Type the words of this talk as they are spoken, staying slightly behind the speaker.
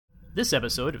This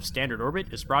episode of Standard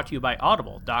Orbit is brought to you by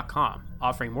Audible.com,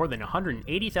 offering more than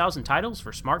 180,000 titles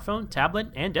for smartphone, tablet,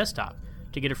 and desktop.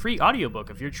 To get a free audiobook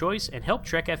of your choice and help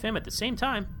Trek FM at the same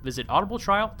time, visit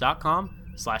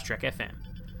audibletrial.com/trekfm.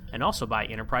 And also by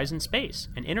Enterprise in Space,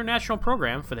 an international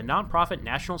program for the nonprofit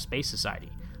National Space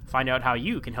Society. Find out how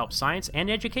you can help science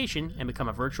and education and become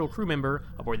a virtual crew member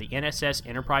aboard the NSS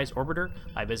Enterprise Orbiter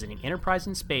by visiting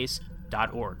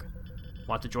enterpriseinspace.org.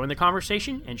 Want to join the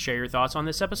conversation and share your thoughts on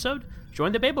this episode?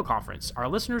 Join the Babel Conference, our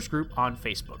listeners group on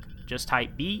Facebook. Just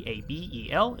type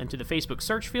BABEL into the Facebook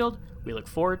search field. We look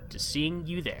forward to seeing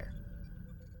you there.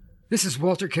 This is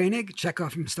Walter Koenig,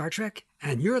 Chekhov from Star Trek,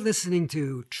 and you're listening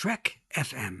to Trek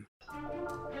FM.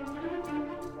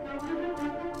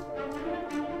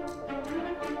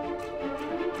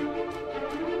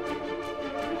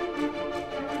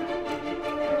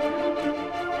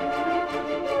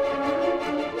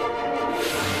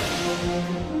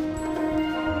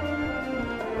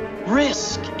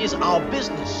 Risk is our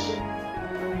business.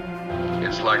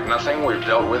 It's like nothing we've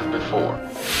dealt with before.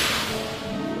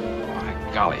 My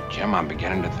golly, Jim, I'm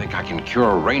beginning to think I can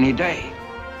cure a rainy day.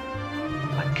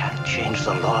 I can't change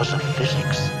the laws of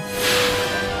physics.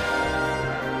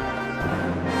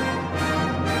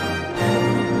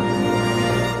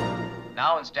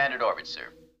 Now in Standard Orbit,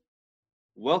 sir.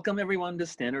 Welcome, everyone, to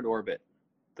Standard Orbit,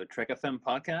 the Trek FM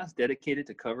podcast dedicated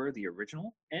to cover the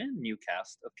original and new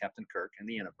cast of Captain Kirk and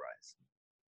the Enterprise.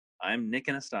 I'm Nick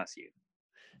Anastasiou.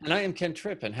 And I am Ken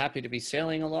Tripp, and happy to be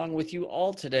sailing along with you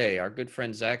all today. Our good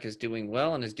friend Zach is doing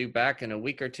well and is due back in a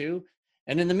week or two.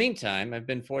 And in the meantime, I've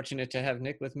been fortunate to have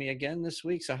Nick with me again this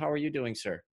week. So how are you doing,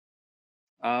 sir?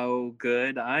 Oh,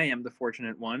 good. I am the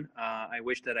fortunate one. I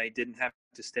wish that I didn't have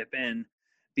to step in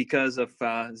because of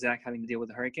Zach having to deal with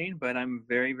the hurricane, but I'm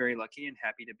very, very lucky and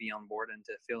happy to be on board and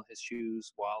to fill his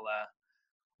shoes while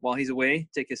he's away,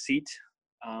 take his seat,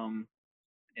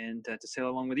 and to sail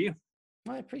along with you.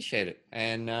 I appreciate it,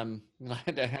 and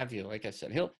glad to have you. Like I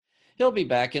said, he'll be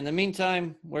back. In the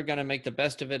meantime, we're going to make the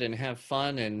best of it and have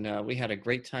fun. And we had a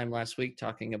great time last week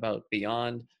talking about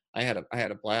Beyond. I had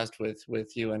a blast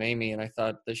with you and Amy, and I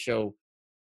thought the show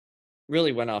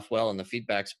really went off well, and the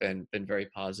feedback's been very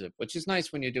positive, which is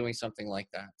nice when you're doing something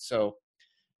like that. So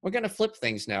we're going to flip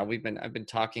things now. I've been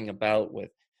talking about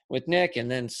with Nick, and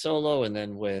then solo, and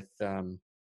then with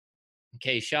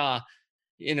Kay Shaw,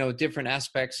 different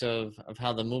aspects of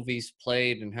how the movies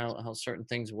played and how certain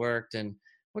things worked. And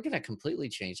we're going to completely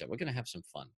change that. We're going to have some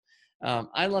fun.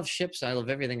 I love ships. I love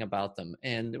everything about them.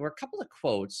 And there were a couple of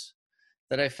quotes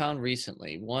that I found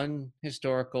recently, one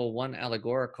historical, one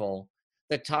allegorical,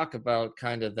 that talk about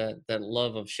kind of that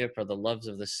love of ship or the loves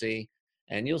of the sea.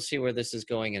 And you'll see where this is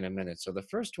going in a minute. So the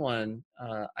first one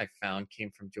I found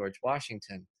came from George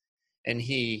Washington. And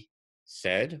he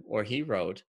said, or he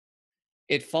wrote,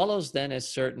 "It follows then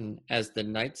as certain as the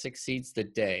night succeeds the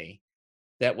day,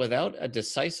 that without a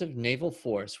decisive naval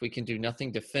force we can do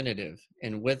nothing definitive,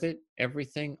 and with it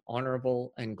everything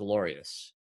honorable and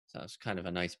glorious." So it's kind of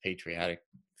a nice patriotic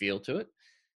feel to it.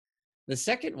 The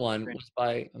second one was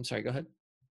by, I'm sorry, go ahead.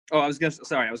 Oh, I was gonna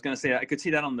say I could see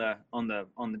that on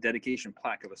the dedication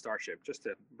plaque of a starship. Just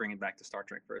to bring it back to Star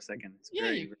Trek for a second. It's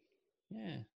yeah, you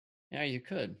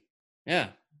could.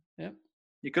 Yeah.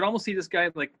 You could almost see this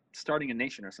guy like starting a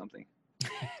nation or something.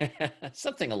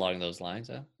 Something along those lines.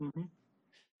 Huh? Mm-hmm.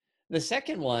 The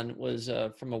second one was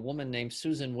from a woman named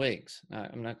Susan Wiggs.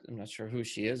 I'm not sure who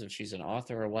she is, if she's an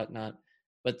author or whatnot,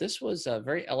 but this was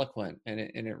very eloquent, and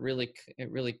it really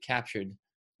captured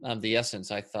the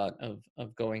essence, I thought, of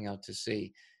going out to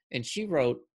sea. And she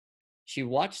wrote, "She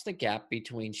watched the gap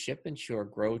between ship and shore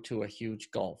grow to a huge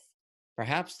gulf.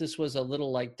 Perhaps this was a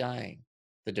little like dying.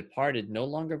 The departed no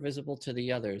longer visible to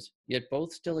the others, yet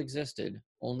both still existed,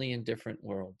 only in different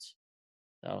worlds."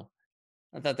 So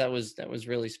I thought that was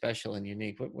really special and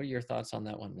unique. What were your thoughts on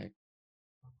that one, Nick?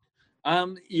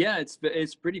 Yeah,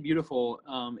 it's pretty beautiful,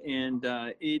 and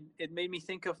it made me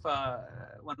think of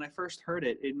when I first heard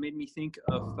it. It made me think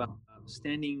of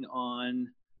standing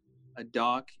on a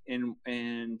dock and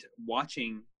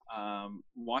watching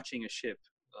a ship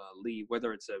leave,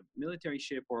 whether it's a military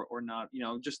ship or not.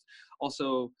 Just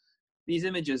also these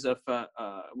images of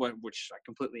which I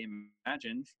completely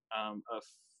imagined of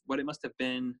what it must have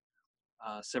been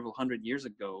several hundred years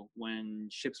ago when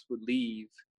ships would leave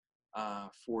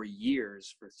for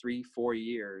years, for 3-4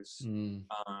 years,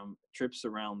 trips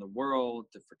around the world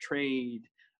for trade.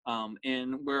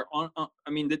 And we're on,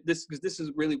 this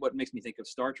is really what makes me think of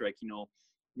Star Trek,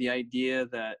 the idea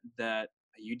that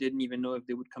you didn't even know if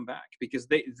they would come back, because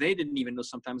they didn't even know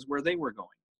sometimes where they were going.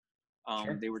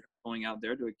 Sure. They were going out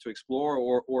there to explore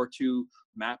or to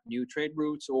map new trade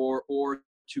routes or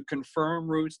to confirm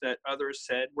routes that others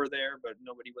said were there, but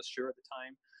nobody was sure at the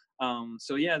time.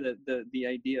 So yeah, the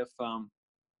idea of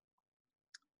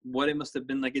what it must have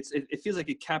been like, it feels like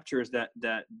it captures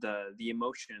the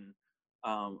emotion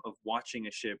of watching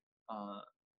a ship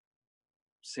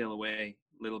sail away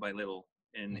little by little,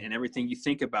 and everything you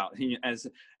think about, as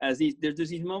there's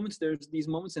these moments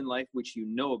in life which you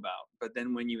know about, but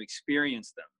then when you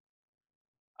experience them,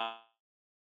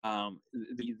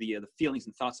 the feelings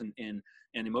and thoughts and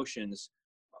emotions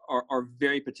are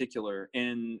very particular,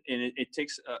 and it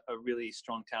takes a really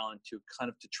strong talent to kind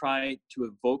of to try to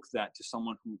evoke that to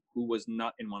someone who was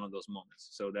not in one of those moments.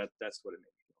 So that's what it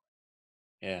made me feel.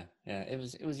 Yeah,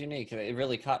 it was unique. It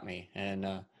really caught me,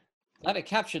 and glad I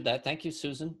captured that. Thank you,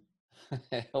 Susan.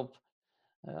 I hope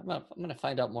I'm gonna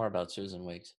find out more about Susan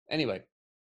Weeks. Anyway,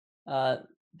 uh,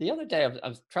 the other day I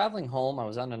was traveling home. I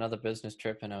was on another business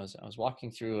trip, and I was walking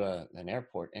through an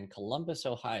airport in Columbus,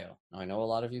 Ohio. Now, I know a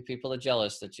lot of you people are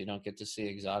jealous that you don't get to see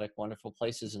exotic, wonderful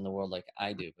places in the world like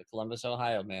I do, but Columbus,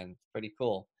 Ohio, man, it's pretty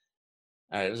cool.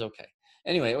 All right, it was okay.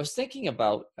 Anyway, I was thinking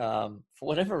about for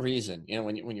whatever reason,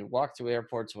 when you walk through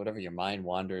airports, whatever, your mind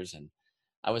wanders, and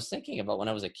I was thinking about when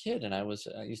I was a kid, and I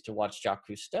used to watch Jacques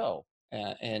Cousteau,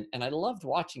 and I loved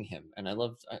watching him, and I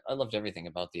loved everything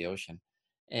about the ocean,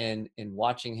 and in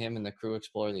watching him and the crew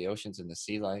explore the oceans and the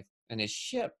sea life, and his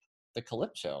ship, the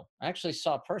Calypso, I actually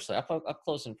saw personally up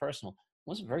close and personal. It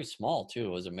wasn't very small too.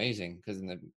 It was amazing because in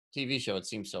the TV show it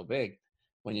seemed so big.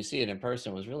 When you see it in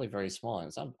person, it was really very small. And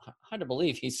it's hard to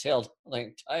believe he sailed the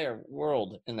entire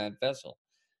world in that vessel.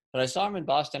 But I saw him in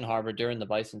Boston Harbor during the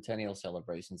bicentennial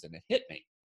celebrations, and it hit me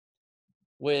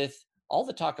with all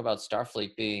the talk about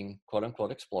Starfleet being quote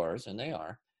unquote explorers, and they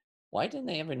are. Why didn't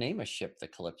they ever name a ship the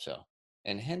Calypso?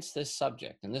 And hence this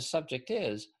subject. And this subject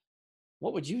is,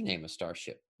 what would you name a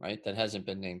starship, right? That hasn't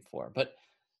been named for. But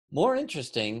more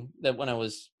interesting that when I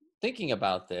was thinking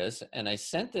about this and I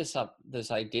sent this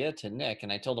idea to Nick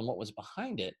and I told him what was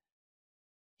behind it,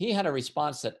 he had a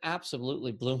response that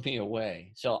absolutely blew me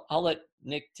away. So I'll let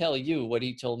Nick tell you what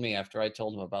he told me after I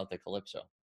told him about the Calypso.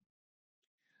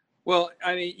 Well,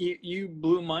 I mean, you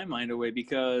blew my mind away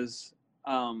because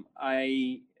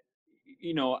I,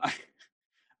 you know,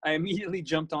 I immediately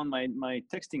jumped on my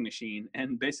texting machine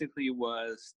and basically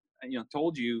was,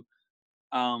 told you,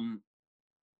 um,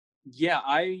 yeah,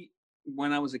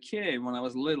 when I was a kid, when I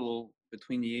was little,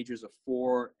 between the ages of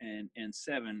 4 and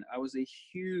 7, I was a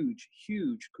huge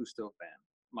Cousteau fan.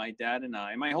 My dad and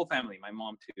I, my whole family, my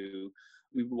mom too,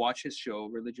 we would watch his show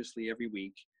religiously every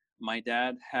week. My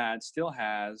dad still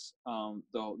has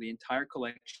the entire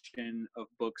collection of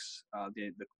books,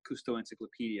 the Cousteau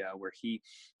Encyclopedia, where he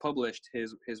published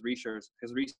his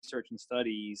research and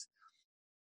studies,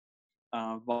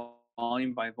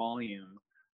 volume by volume.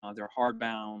 They're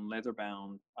hardbound,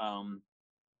 leatherbound,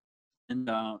 and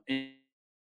uh, and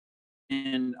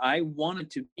and I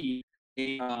wanted to be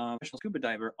a professional scuba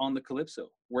diver on the Calypso,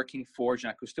 working for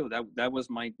Jacques Cousteau. That was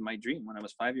my dream when I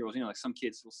was 5 years old. Like some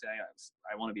kids will say,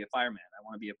 I want to be a fireman, I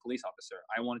want to be a police officer.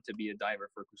 I wanted to be a diver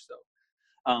for Cousteau.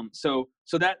 So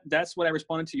that's what I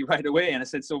responded to you right away, and I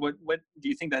said, so what do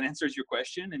you think that answers your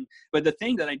question? But the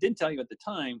thing that I didn't tell you at the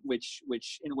time, which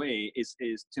in a way is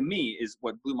to me is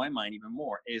what blew my mind even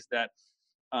more, is that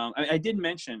I did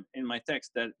mention in my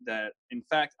text that in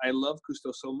fact I love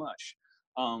Cousteau so much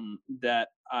that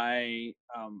I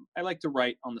like to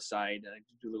write on the side. I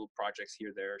do little projects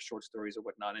here, there, short stories or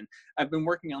whatnot, and I've been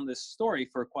working on this story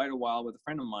for quite a while with a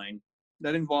friend of mine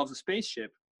that involves a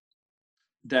spaceship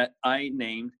that I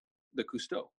named the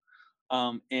Cousteau.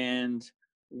 And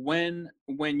when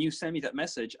you sent me that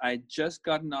message, I had just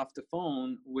gotten off the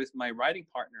phone with my writing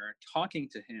partner, talking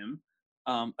to him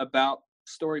about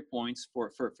story points for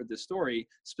this story,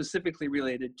 specifically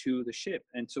related to the ship.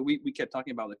 And so we kept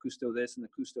talking about the Cousteau this and the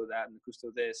Cousteau that and the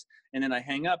Cousteau this. And then I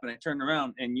hang up and I turn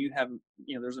around and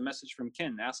there's a message from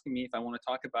Ken asking me if I want to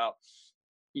talk about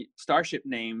Starship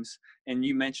names, and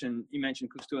you mentioned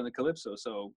Cousteau and the Calypso.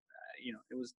 So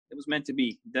it was meant to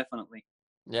be, definitely.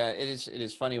 Yeah, it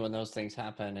is funny when those things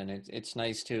happen, and it's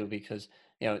nice too because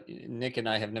Nick and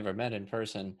I have never met in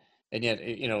person, and yet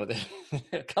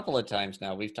a couple of times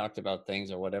now we've talked about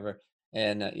things or whatever,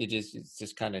 and it's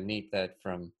just kind of neat that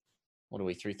from what are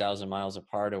we 3,000 miles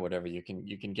apart or whatever, you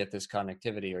can get this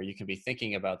connectivity, or you can be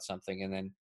thinking about something, and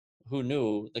then who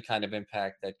knew the kind of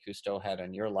impact that Cousteau had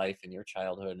on your life and your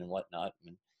childhood and whatnot.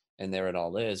 And there it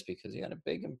all is, because he had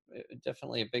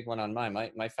definitely a big one on mine.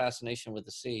 My fascination with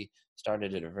the sea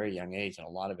started at a very young age, and a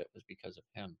lot of it was because of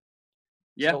him.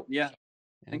 Yeah, So, yeah.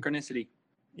 Synchronicity.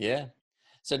 Yeah.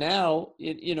 So now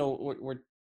it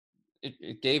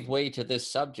gave way to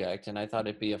this subject, and I thought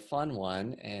it'd be a fun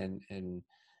one, and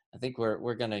I think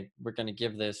we're gonna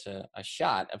give this a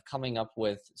shot of coming up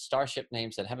with Starship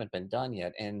names that haven't been done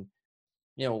yet. And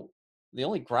you know, the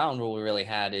only ground rule we really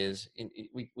had is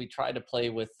we try to play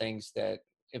with things that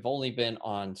have only been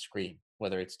on screen,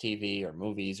 whether it's TV or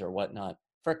movies or whatnot,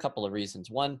 for a couple of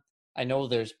reasons. One, I know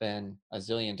there's been a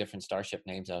zillion different Starship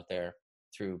names out there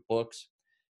through books,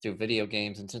 through video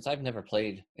games, and since I've never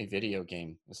played a video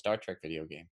game, a Star Trek video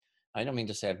game, I don't mean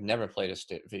to say I've never played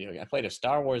a video game. I played a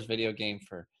Star Wars video game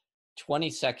for 20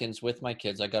 seconds with my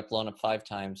kids. I got blown up 5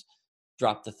 times,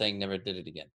 dropped the thing, never did it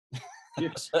again.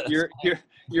 You're So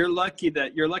you're lucky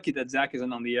that Zach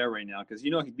isn't on the air right now, because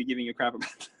he'd be giving you crap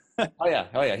about that.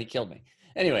 oh yeah, he killed me.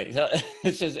 Anyway, so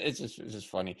it's just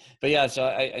funny. But yeah, so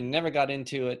I never got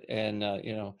into it, and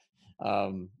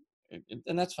um,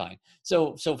 and that's fine.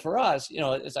 So for us,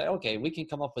 it's like, okay, we can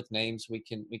come up with names. We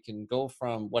can go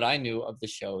from what I knew of the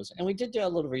shows, and we did do a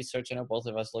little research. Both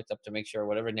of us looked up to make sure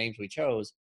whatever names we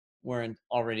chose weren't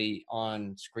already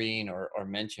on screen or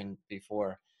mentioned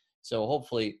before. So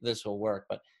hopefully this will work.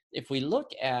 But if we look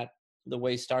at the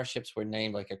way starships were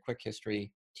named, like a quick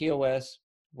history, TOS,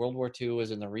 World War II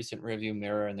was in the recent review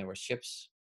mirror, and there were ships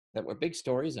that were big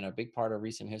stories and a big part of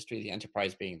recent history, the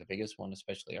Enterprise being the biggest one,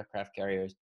 especially aircraft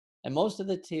carriers. And most of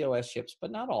the TOS ships, but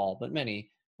not all, but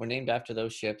many, were named after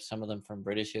those ships, some of them from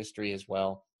British history as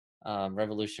well,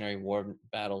 Revolutionary War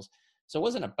battles. So it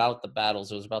wasn't about the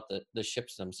battles, it was about the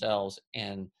ships themselves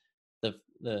and the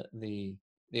the the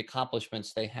the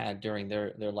accomplishments they had during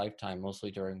their lifetime,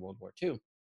 mostly during World War II.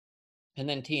 And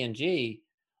then TNG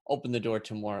opened the door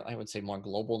to more, I would say, more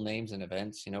global names and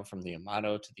events, from the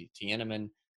Yamato to the Tiananmen.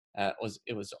 It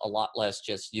was a lot less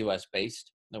just US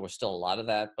based. There was still a lot of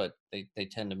that, but they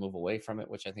tend to move away from it,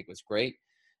 which I think was great.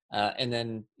 And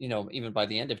then, even by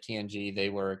the end of TNG, they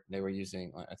were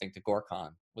using, I think the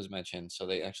Gorkon was mentioned. So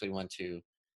they actually went to,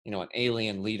 an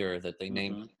alien leader that they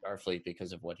named Starfleet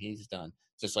because of what he's done,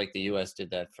 just like the US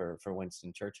did that for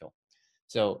Winston Churchill.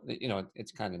 So,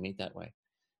 it's kind of neat that way.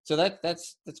 So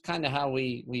that's kind of how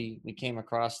we came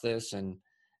across this.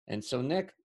 And so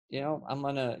Nick, I'm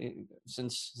gonna,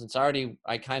 since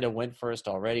I kind of went first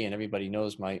already, and everybody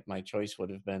knows my choice would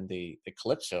have been the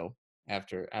Calypso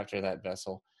after that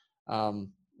vessel.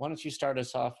 Why don't you start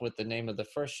us off with the name of the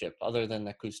first ship, other than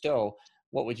the Cousteau?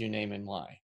 What would you name and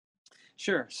why?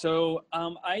 Sure. So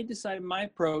I decided my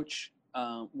approach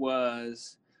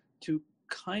was to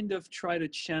kind of try to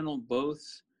channel both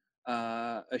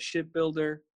a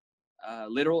shipbuilder,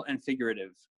 literal and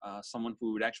figurative, someone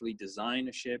who would actually design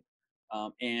a ship,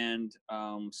 and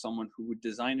someone who would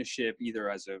design a ship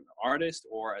either as an artist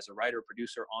or as a writer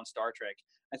producer on Star Trek.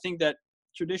 I think that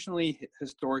traditionally,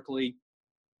 historically,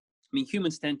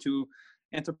 humans tend to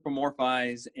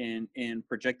anthropomorphize and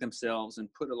project themselves and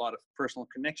put a lot of personal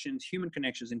connections, human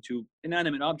connections, into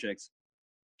inanimate objects.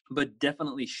 But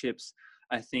definitely ships,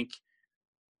 I think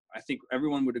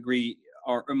everyone would agree,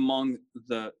 are among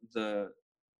the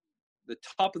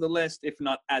top of the list, if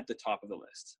not at the top of the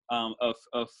list,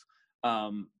 of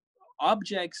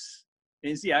objects.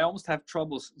 And see, I almost have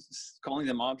trouble calling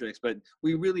them objects, but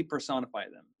we really personify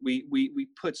them. We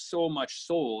put so much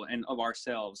soul and of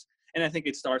ourselves, and I think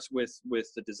it starts with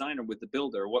the designer, with the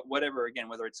builder, whatever. Again,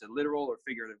 whether it's a literal or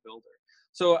figurative builder.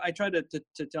 So I try to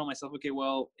tell myself, okay,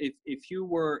 well, if you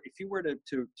were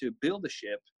to build a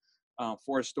ship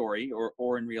for a story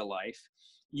or in real life,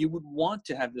 you would want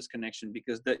to have this connection,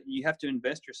 because that you have to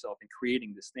invest yourself in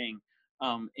creating this thing,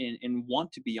 and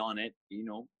want to be on it,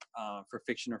 for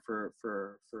fiction or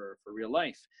for real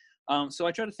life. So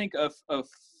I try to think of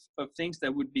things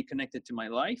that would be connected to my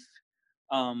life,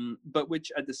 but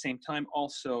which at the same time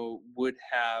also would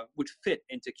fit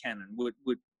into canon, would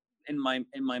in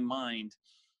my mind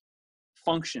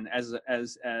function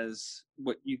as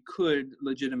what you could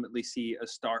legitimately see a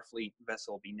Starfleet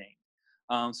vessel be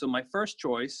named. So my first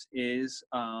choice is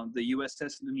the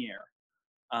USS Lumiere.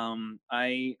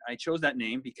 I chose that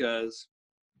name because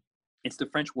it's the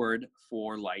French word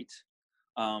for light,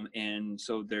 and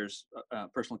so there's a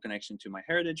personal connection to my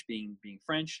heritage, being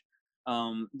French.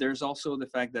 There's also the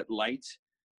fact that light,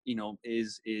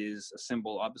 is a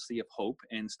symbol, obviously, of hope,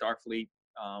 and Starfleet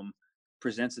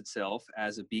presents itself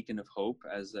as a beacon of hope,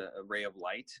 as a ray of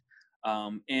light.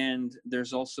 And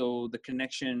there's also the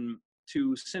connection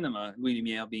to cinema, Louis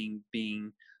Lumière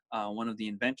being one of the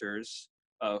inventors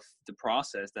of the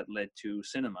process that led to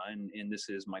cinema, and this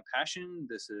is my passion,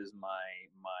 this is my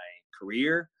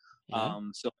career. Yeah.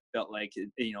 So I felt like,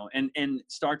 and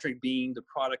Star Trek being the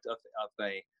product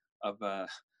of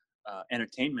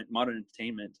entertainment, modern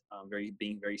entertainment,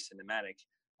 being very cinematic,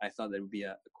 I thought that would be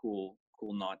a cool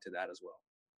nod to that as well.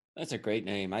 That's a great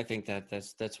name. I think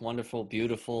that's wonderful,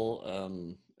 beautiful.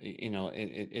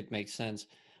 it makes sense.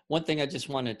 One thing I just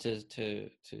wanted to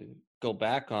go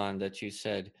back on that you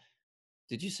said.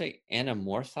 Did you say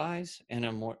anamorphize?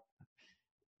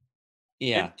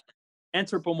 Yeah,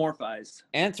 Anthropomorphized.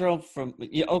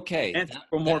 Yeah, okay. That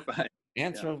Anthropomorphized.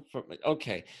 Yeah.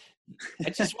 Okay. I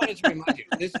just wanted to remind you,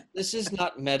 this is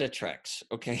not Metatrex,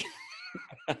 okay?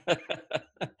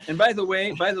 And by the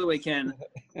way, Ken,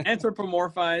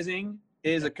 anthropomorphizing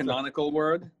is a canonical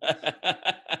word.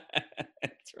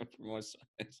 Anthropomorphize.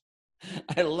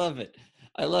 I love it.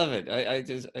 I love it.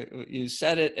 You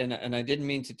said it, and I didn't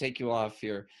mean to take you off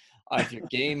your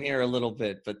game here a little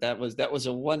bit, but that was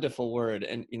a wonderful word.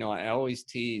 And I always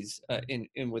tease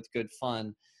in with good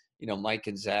fun, Mike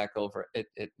and Zach over at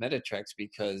Metatrex,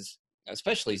 because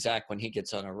especially Zach when he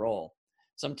gets on a roll.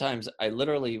 Sometimes I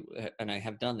literally, and I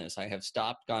have done this, I have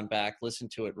stopped, gone back,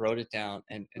 listened to it, wrote it down,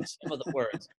 and some of the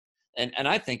words. And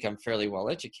I think I'm fairly well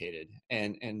educated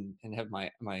and have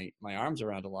my arms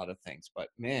around a lot of things. But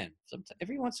man,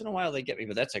 every once in a while they get me.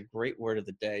 But that's a great word of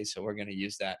the day, so we're going to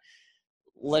use that.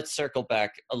 Let's circle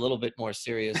back a little bit more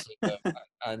seriously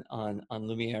on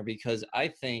Lumiere, because I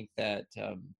think that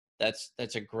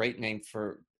that's a great name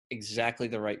for exactly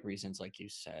the right reasons, like you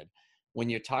said. When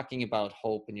you're talking about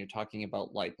hope, and you're talking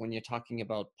about light, when you're talking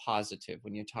about positive,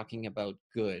 when you're talking about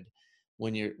good,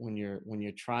 when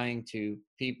you're trying to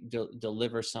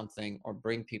deliver something or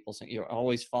bring people something, you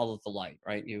always follow the light,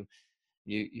 right? You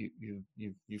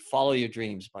follow your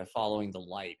dreams by following the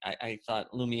light. I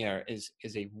thought Lumiere is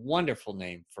a wonderful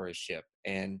name for a ship,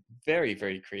 and very,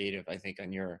 very creative, I think,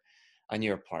 on your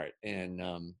part, and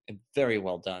very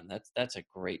well done. That's a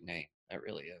great name. That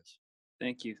really is.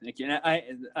 Thank you. And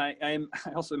I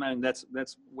also imagine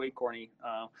that's way corny.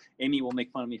 Amy will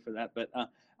make fun of me for that, but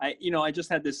I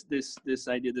just had this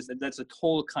idea. That's a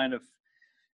total kind of,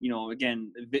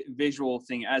 again, visual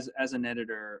thing as an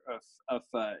editor of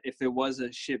if there was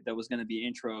a ship that was going to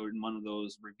be introed in one of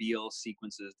those reveal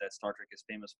sequences that Star Trek is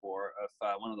famous for,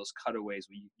 of one of those cutaways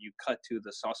where you cut to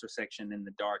the saucer section in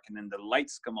the dark, and then the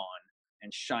lights come on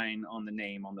and shine on the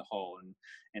name on the hull,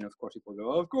 and of course people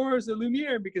go, of course, the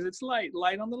Lumiere, because it's light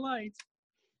on the light.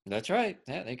 That's right.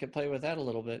 Yeah, they could play with that a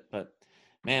little bit, but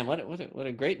man, what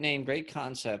a great name, great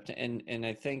concept, and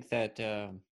I think that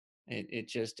it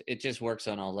just works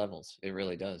on all levels. It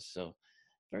really does. So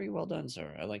very well done,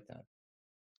 sir. I like that.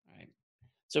 All right.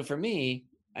 So for me,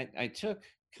 I took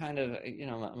kind of,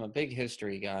 I'm a big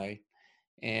history guy,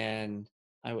 and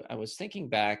I was thinking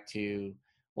back to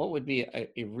what would be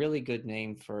a really good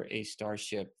name for a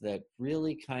starship that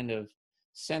really kind of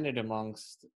centered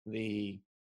amongst the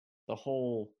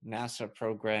whole NASA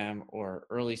program or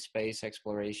early space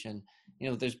exploration.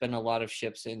 There's been a lot of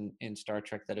ships in Star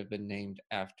Trek that have been named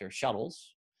after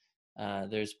shuttles.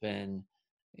 There's been,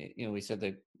 we said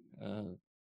the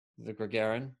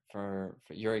Gagarin for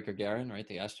Yuri Gagarin, right?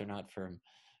 The astronaut from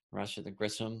Russia, the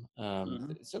Grissom.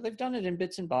 So they've done it in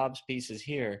bits and bobs pieces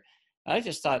here. I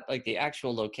just thought like the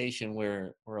actual location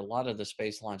where a lot of the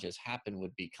space launches happen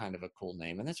would be kind of a cool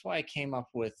name, and that's why I came up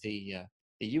with the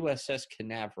USS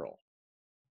Canaveral.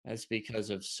 That's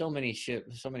because of so many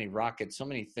ships, so many rockets, so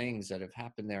many things that have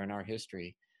happened there in our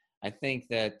history. I think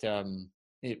that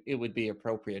it would be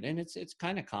appropriate, and it's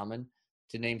kind of common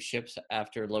to name ships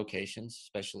after locations,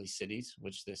 especially cities,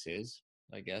 which this is.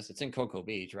 I guess it's in Cocoa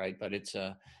Beach, right? But it's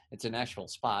an actual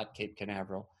spot, Cape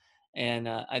Canaveral, and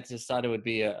I just thought it would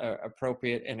be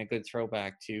appropriate and a good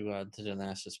throwback to the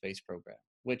NASA space program,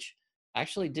 which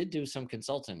actually did do some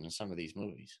consulting in some of these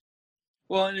movies.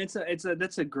 Well, and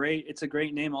that's a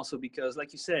great name also, because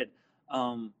like you said,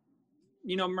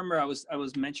 remember I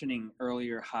was mentioning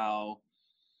earlier how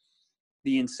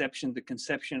the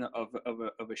conception of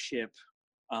a ship,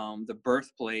 the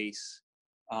birthplace,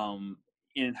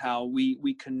 and how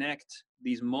we connect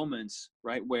these moments,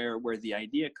 right, where the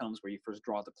idea comes, where you first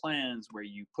draw the plans, where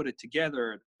you put it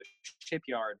together, the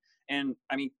shipyard. And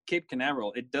I mean, Cape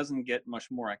Canaveral, it doesn't get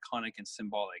much more iconic and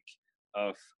symbolic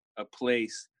of a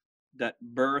place that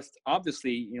birthed,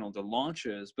 obviously, the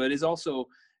launches, but is also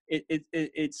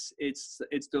it's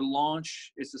the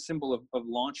launch. It's a symbol of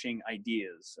launching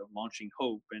ideas, of launching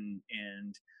hope,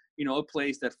 and a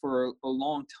place that for a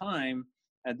long time,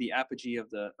 at the apogee of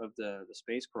the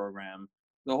space program,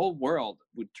 the whole world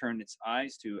would turn its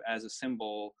eyes to as a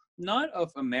symbol, not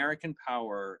of American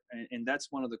power, and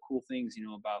that's one of the cool things,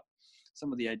 about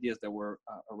some of the ideas that were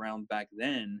around back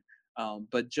then,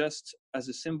 but just as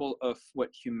a symbol of what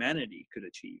humanity could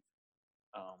achieve.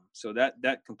 So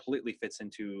that completely fits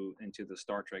into the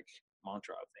Star Trek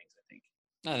mantra of things, I think.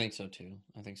 I think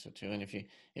so too. And if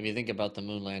you think about the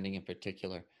moon landing in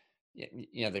particular,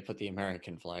 yeah, they put the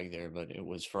American flag there, but it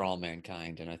was for all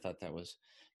mankind, and I thought that was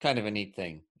kind of a neat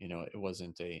thing. It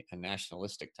wasn't a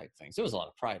nationalistic type thing. So there was a lot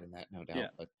of pride in that, no doubt. Yeah.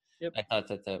 But Yep. I thought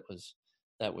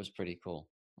that was pretty cool.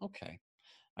 Okay.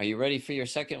 Are you ready for your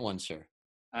second one, sir?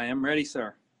 I am ready,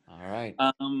 sir. All right.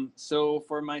 So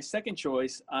for my second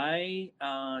choice, I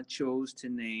chose to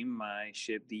name my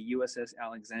ship the USS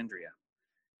Alexandria.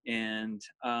 And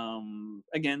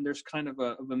again, there's kind of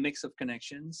a mix of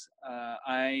connections.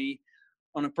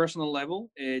 On a personal level,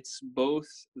 it's both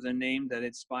the name that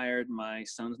inspired my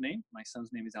son's name. My son's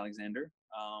name is Alexander,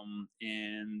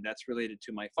 and that's related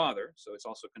to my father, so it's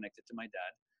also connected to my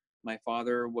dad. My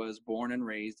father was born and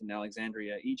raised in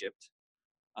Alexandria, Egypt,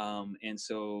 and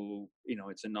so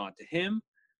it's a nod to him.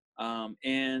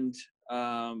 And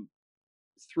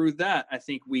through that, I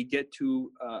think we get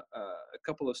to a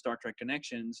couple of Star Trek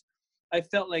connections. I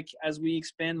felt like as we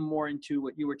expand more into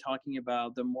what you were talking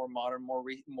about, the more modern,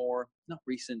 more not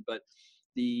recent, but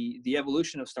the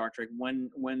evolution of Star Trek,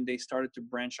 when they started to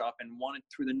branch off and wanted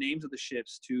through the names of the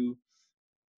ships to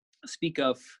speak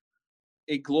of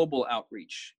a global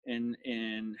outreach and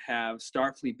have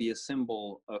Starfleet be a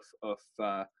symbol of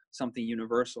something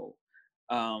universal.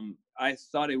 I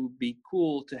thought it would be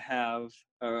cool to have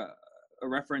a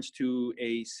reference to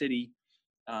a city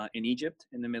in Egypt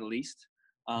in the Middle East,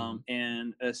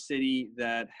 and a city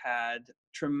that had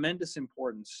tremendous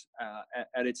importance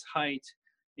at its height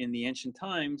in the ancient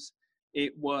times.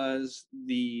 It was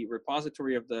the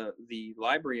repository of the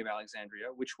Library of Alexandria,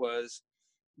 which was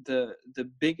the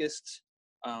biggest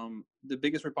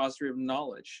repository of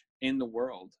knowledge in the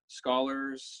world.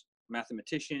 Scholars,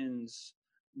 mathematicians,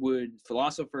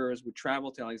 philosophers would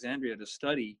travel to Alexandria to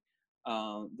study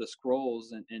the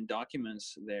scrolls and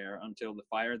documents there until the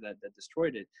fire that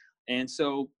destroyed it. And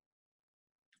so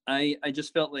I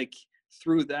just felt like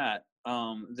through that,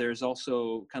 there's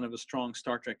also kind of a strong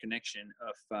Star Trek connection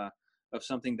of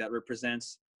something that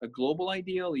represents a global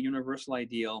ideal, a universal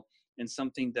ideal, and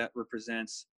something that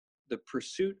represents the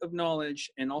pursuit of knowledge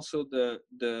and also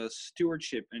the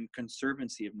stewardship and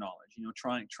conservancy of knowledge.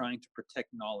 Trying to protect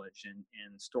knowledge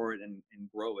and store it and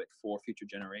grow it for future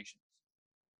generations.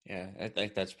 Yeah, I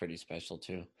think that's pretty special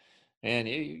too. And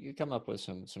you come up with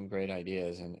some great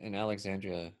ideas, and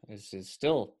Alexandria is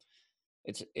still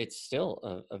it's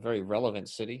still a very relevant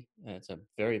city. It's a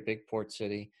very big port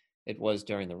city. It was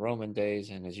during the Roman days,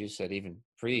 and as you said, even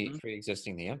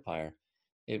pre-existing the empire,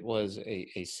 it was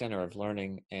a center of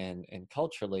learning and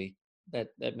culturally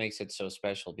that makes it so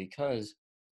special because,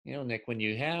 Nick, when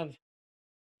you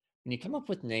come up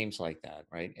with names like that,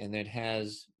 right, and it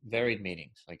has varied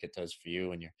meanings like it does for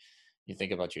you, and you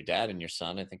think about your dad and your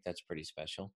son, I think that's pretty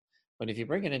special. But if you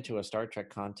bring it into a Star Trek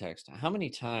context, how many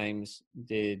times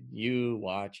did you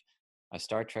watch a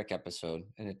Star Trek episode,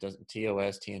 and it doesn't,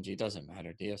 TOS, TNG, doesn't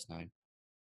matter, DS9,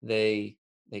 they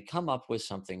come up with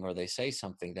something or they say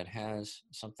something that has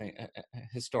something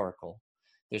historical,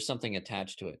 there's something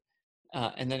attached to it,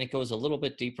 and then it goes a little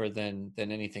bit deeper than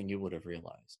anything you would have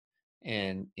realized.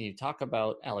 And you talk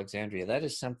about Alexandria, that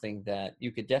is something that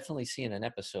you could definitely see in an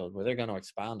episode where they're going to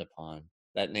expound upon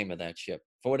that name of that ship.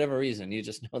 For whatever reason, you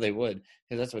just know they would,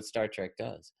 because that's what Star Trek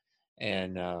does.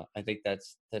 And I think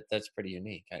that's pretty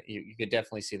unique. You could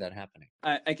definitely see that happening.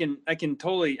 I can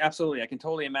totally, absolutely, I can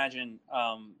totally imagine,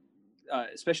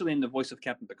 especially in the voice of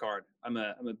Captain Picard. I'm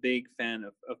a big fan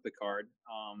of Picard,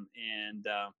 and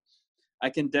I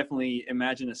can definitely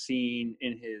imagine a scene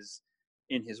in his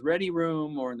ready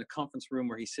room or in the conference room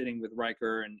where he's sitting with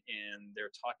Riker and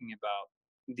they're talking about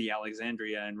the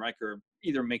Alexandria, and Riker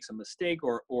either makes a mistake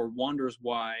or wonders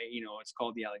why it's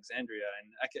called the Alexandria.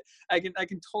 And I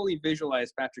can totally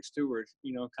visualize Patrick Stewart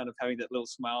kind of having that little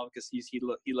smile because he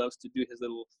loves to do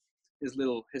his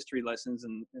little history lessons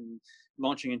and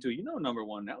launching into number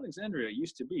one, Alexandria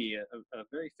used to be a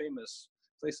very famous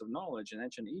place of knowledge in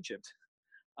ancient Egypt.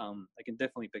 I can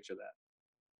definitely picture that.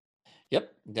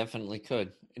 Yep, definitely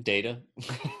could. Data,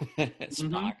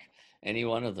 Spock, any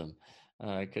one of them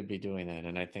could be doing that,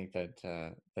 and I think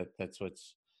that's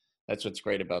what's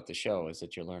great about the show is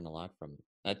that you learn a lot from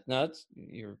it.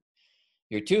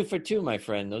 You're 2 for 2, my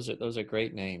friend. Those are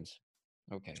great names.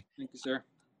 Okay, thank you, sir.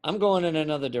 I'm going in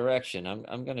another direction.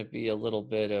 I'm going to be a little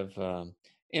bit of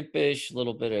impish, a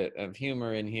little bit of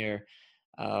humor in here.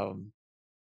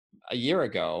 A year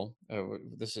ago,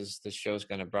 this show's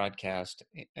going to broadcast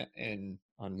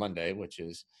on Monday, which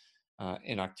is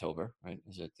in October, right?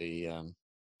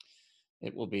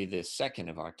 It will be the 2nd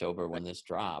of October when this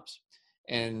drops.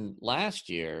 And last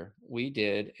year we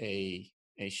did a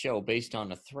show based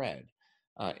on a thread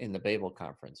in the Babel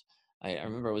conference. I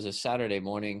remember it was a Saturday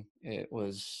morning. It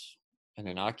was an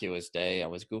innocuous day. I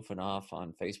was goofing off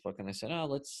on Facebook and I said,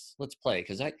 let's play.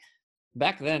 Cause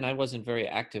back then I wasn't very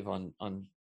active on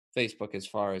Facebook as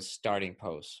far as starting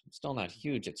posts. I'm still not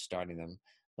huge at starting them,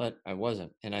 but I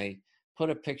wasn't. And I put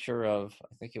a picture of,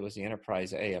 I think it was the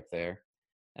Enterprise A up there,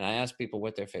 and I asked people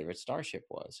what their favorite starship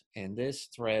was. And this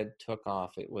thread took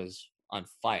off. It was on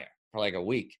fire for like a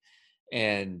week.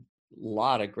 And a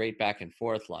lot of great back and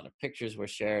forth, a lot of pictures were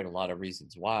shared, a lot of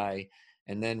reasons why.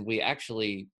 And then I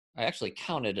actually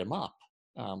counted them up.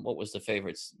 What was the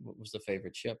favorite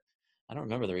ship? I don't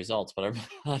remember the results, but I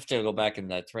have to go back in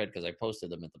that thread because I posted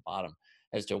them at the bottom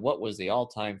as to what was the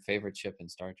all-time favorite ship in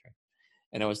Star Trek.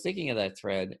 And I was thinking of that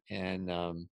thread, and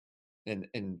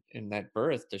that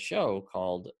birthed a show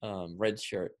called Red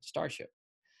Shirt Starship.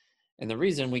 And the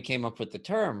reason we came up with the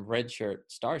term Red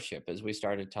Shirt Starship is we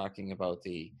started talking about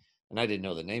and I didn't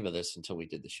know the name of this until we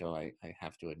did the show, I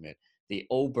have to admit, the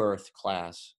Oberth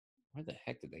class. Where the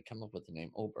heck did they come up with the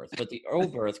name Oberth? But the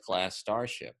Oberth class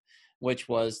starship, which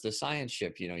was the science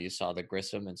ship. You saw the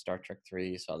Grissom in Star Trek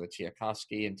 3, you saw the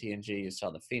Tchaikovsky in TNG, you saw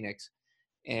the Phoenix.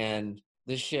 And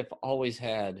this ship always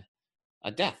had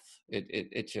a death.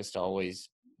 It just always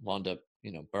wound up,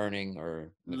 burning,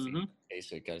 or in the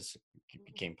case it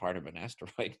became part of an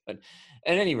asteroid. But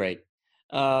at any rate,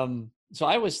 so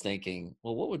I was thinking,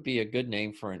 well, what would be a good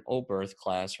name for an Oberth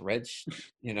class red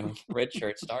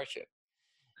shirt starship?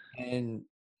 And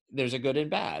there's a good and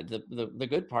bad. The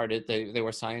good part is they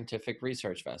were scientific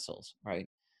research vessels, right?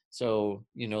 So,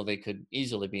 they could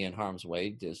easily be in harm's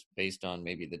way just based on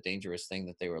maybe the dangerous thing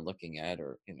that they were looking at,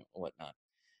 or, whatnot.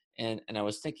 And I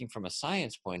was thinking from a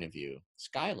science point of view,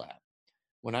 Skylab.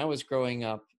 When I was growing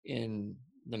up in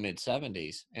the mid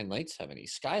 70s and late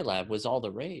 70s, Skylab was all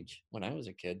the rage when I was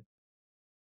a kid.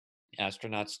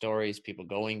 Astronaut stories, people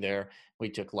going there. We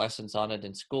took lessons on it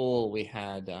in school. We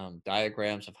had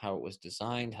diagrams of how it was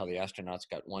designed, how the astronauts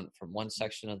got from one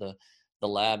section of the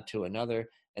lab to another,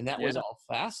 and that was all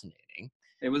fascinating.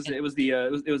 It was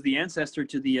the ancestor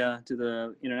to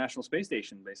the International Space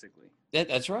Station, basically.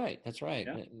 That's right. That's right.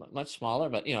 Yeah. Much smaller,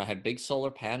 but it had big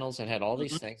solar panels and had all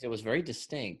these things. It was very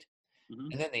distinct.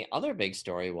 And then the other big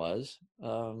story was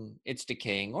its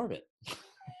decaying orbit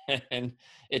and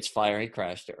its fiery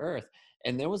crash to Earth.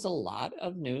 And there was a lot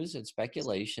of news and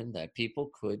speculation that people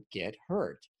could get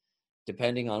hurt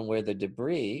depending on where the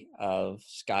debris of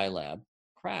Skylab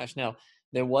crashed. Now,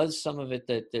 there was some of it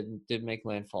that did make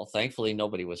landfall. Thankfully,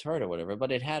 nobody was hurt or whatever,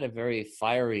 but it had a very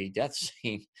fiery death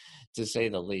scene, to say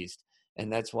the least.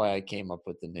 And that's why I came up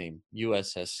with the name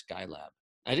USS Skylab.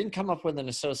 I didn't come up with an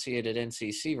associated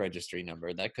NCC registry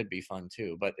number. That could be fun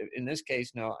too. But in this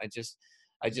case, no, I just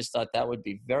thought that would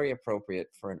be very appropriate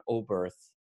for an Oberth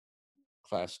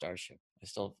class starship.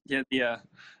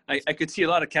 I could see a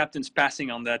lot of captains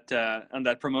passing on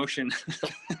that promotion.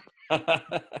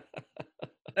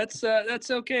 That's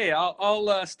okay.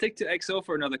 I'll stick to XO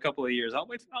for another couple of years. I'll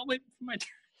wait for my turn.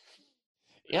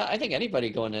 Yeah, I think anybody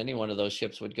going to any one of those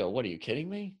ships would go, "What, are you kidding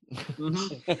me?"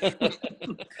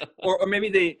 or maybe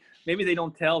they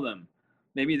don't tell them.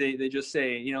 Maybe they just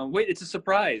say, wait, it's a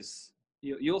surprise.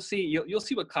 You'll see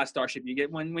what class starship you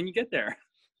get when you get there.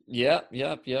 Yep.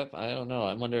 I don't know.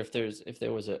 I wonder if there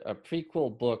was a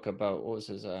prequel book about, what was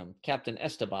his Captain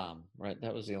Esteban, right?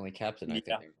 That was the only captain I think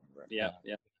I remember.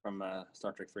 Yeah. From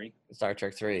Star Trek 3. Star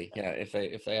Trek 3. Yeah.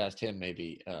 If they asked him,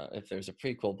 maybe if there's a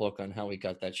prequel book on how he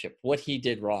got that ship, what he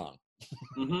did wrong.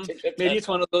 Maybe it's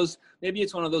one of those.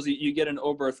 You get an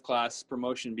Oberth class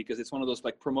promotion because it's one of those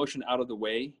like promotion out of the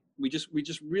way. We just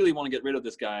really want to get rid of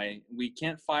this guy. We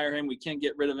can't fire him. We can't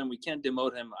get rid of him. We can't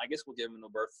demote him. I guess we'll give him an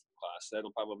Oberth class.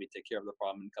 That'll probably take care of the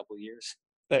problem in a couple of years.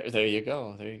 There you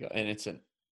go. And it's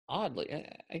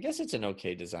I guess it's an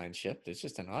okay designed ship. It's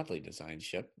just an oddly designed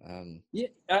ship.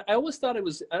 I always thought it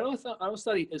was. I always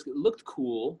thought it looked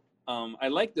cool. I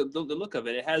like the look of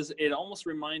it. It almost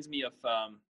reminds me of.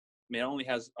 It only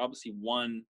has obviously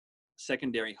one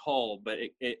secondary hull, but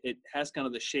it has kind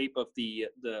of the shape of the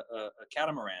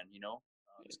catamaran.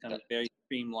 It's kind of very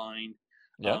streamlined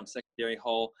secondary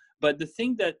hull. But the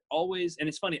thing that always, and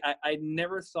it's funny, I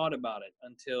never thought about it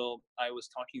until I was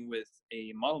talking with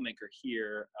a model maker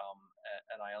here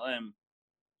at ILM,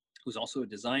 who's also a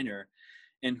designer,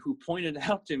 and who pointed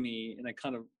out to me, and I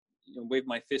kind of waved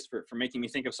my fist for making me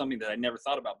think of something that I never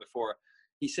thought about before.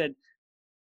 He said,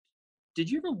 did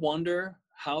you ever wonder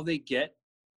how they get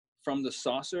from the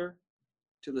saucer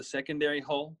to the secondary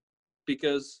hull?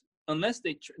 Because unless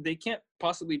they can't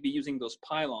possibly be using those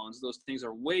pylons, those things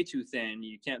are way too thin.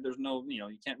 You can't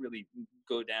really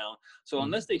go down. So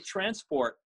unless they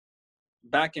transport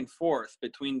back and forth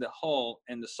between the hull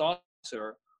and the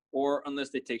saucer, or unless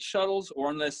they take shuttles, or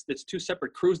unless it's two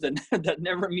separate crews that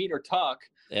never meet or talk.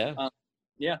 Yeah.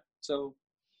 So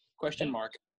question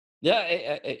mark. Yeah,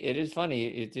 it is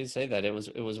funny. You did say that. It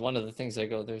was one of the things I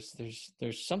go.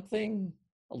 There's something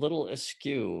a little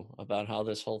askew about how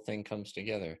this whole thing comes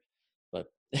together, but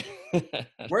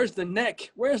Where's the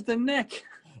neck? Where's the neck?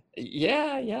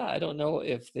 yeah. I don't know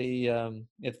if the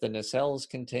nacelles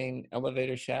contain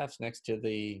elevator shafts next to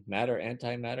the matter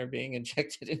antimatter being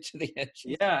injected into the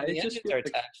engines. Yeah, And it the just engines feels are like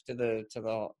attached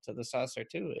to the saucer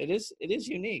too. It is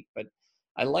unique, but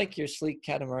I like your sleek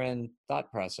catamaran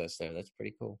thought process there. That's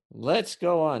pretty cool. Let's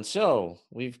go on. So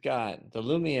we've got the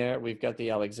Lumiere, we've got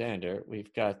the Alexander,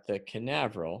 we've got the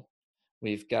Canaveral,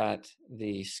 we've got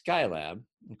the Skylab.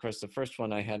 Of course, the first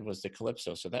one I had was the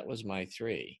Calypso, so that was my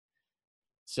 3.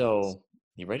 So,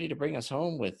 you ready to bring us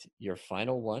home with your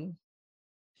final one?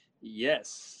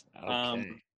 yes.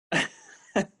 Okay.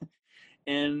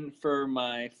 And for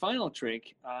my final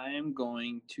trick, I'm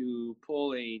going to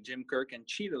pull a Jim Kirk and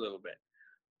cheat a little bit.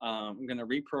 I'm going to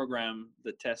reprogram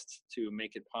the test to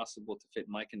make it possible to fit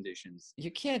my conditions.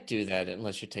 You can't do that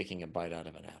unless you're taking a bite out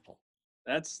of an apple.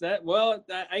 That's that. Well,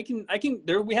 I can.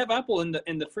 There, we have apple in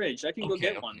the fridge. I can go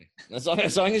Okay, get one. okay.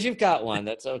 As long as you've got one,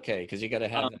 that's okay, because you got to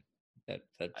have Um, that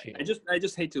cheat. I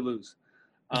just hate to lose.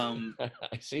 Um, I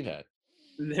see that.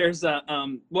 there's a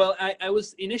well, I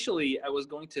was initially I was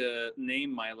going to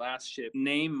name my my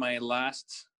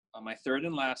third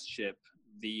and last ship,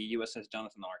 the USS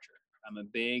Jonathan Archer. I'm a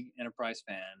big Enterprise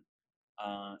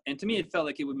fan, and to me it felt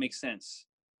like it would make sense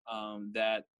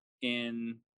that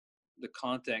in the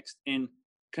context in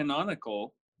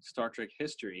canonical Star Trek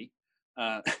history,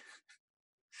 uh,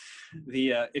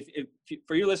 if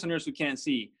for you listeners who can't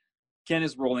see, Ken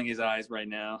is rolling his eyes right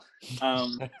now.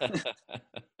 Um,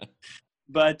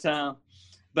 but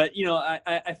you know,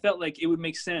 I felt like it would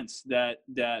make sense that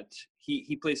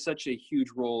he plays such a huge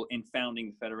role in founding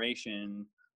the Federation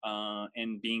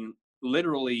and being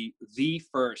literally the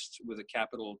first with a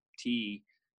capital T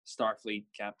Starfleet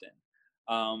captain.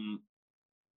 Um,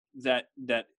 that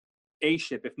a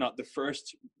ship, if not the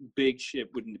first big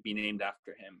ship, wouldn't be named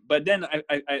after him. But then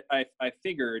I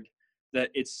figured that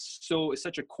it's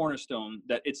such a cornerstone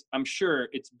that I'm sure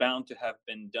it's bound to have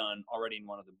been done already in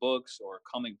one of the books or a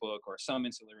comic book or some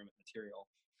ancillary material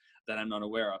that I'm not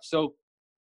aware of. So,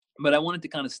 but I wanted to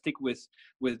kind of stick with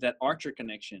that Archer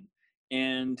connection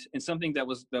and something that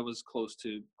was close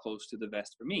to the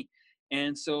vest for me.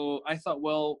 And so I thought,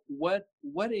 well, what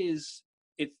is,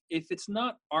 if it's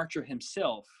not Archer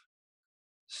himself,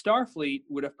 Starfleet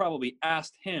would have probably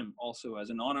asked him also as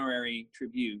an honorary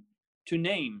tribute to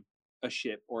name a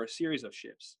ship or a series of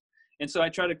ships. And so I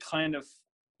try to kind of,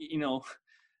 you know,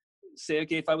 say,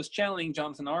 okay, if I was channeling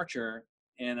Jonathan Archer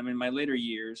and I'm in my later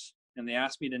years and they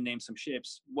asked me to name some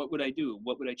ships, what would I do?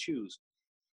 What would I choose?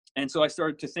 And so I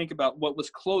started to think about what was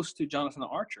close to Jonathan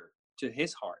Archer, to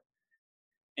his heart.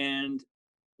 And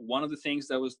one of the things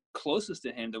that was closest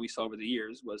to him that we saw over the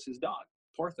years was his dog,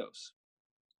 Porthos.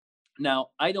 Now,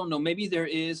 I don't know, maybe there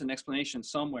is an explanation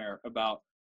somewhere about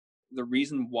the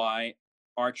reason why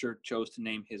Archer chose to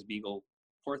name his beagle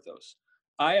Porthos.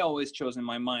 I always chose in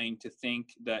my mind to think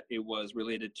that it was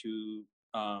related to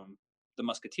the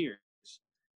Musketeers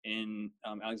in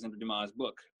Alexandre Dumas'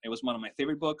 book. It was one of my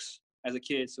favorite books as a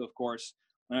kid, so of course,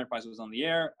 when Enterprise was on the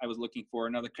air, I was looking for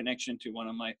another connection to one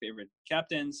of my favorite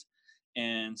captains.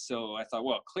 And so I thought,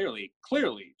 well, clearly,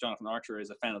 Jonathan Archer is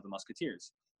a fan of the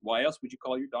Musketeers. Why else would you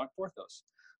call your dog Porthos?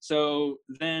 So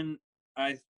then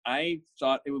I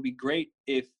thought it would be great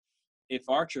if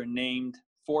Archer named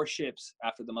 4 ships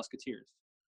after the Musketeers.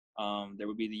 There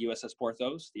would be the USS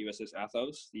Porthos, the USS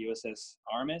Athos, the USS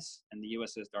Aramis, and the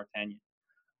USS D'Artagnan.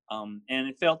 And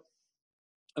it felt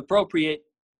appropriate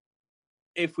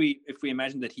if we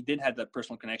imagine that he did have that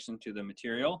personal connection to the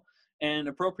material, and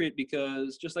appropriate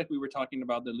because just like we were talking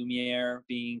about the Lumiere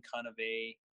being kind of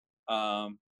a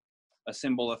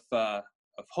symbol of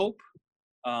hope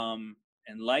and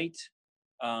light,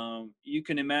 you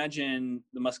can imagine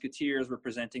the Musketeers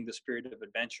representing the spirit of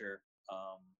adventure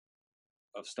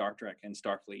of Star Trek and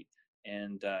Starfleet,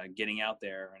 and getting out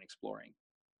there and exploring.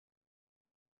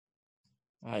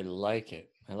 I like it.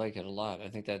 I like it a lot. I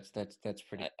think that's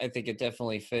pretty. I think it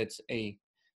definitely fits a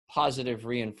positive,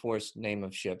 reinforced name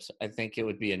of ships. I think it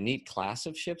would be a neat class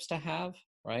of ships to have,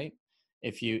 right?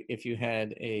 If you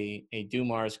had a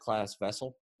Dumars class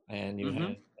vessel and you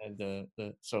Mm-hmm. had the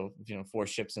 4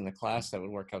 ships in the class, that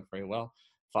would work out very well.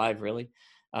 5 really.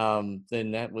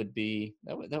 Then that would be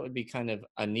kind of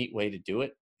a neat way to do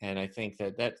it. And I think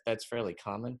that's fairly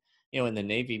common. You know, in the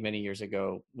Navy many years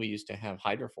ago, we used to have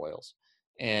hydrofoils.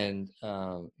 And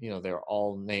they're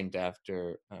all named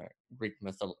after Greek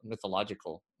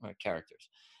mythological characters,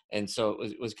 and so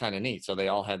it was kind of neat. So they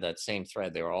all had that same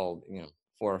thread. They were all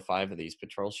 4 or 5 of these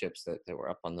patrol ships that were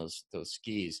up on those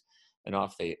skis, and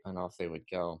off they would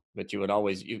go. But you would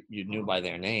always you knew by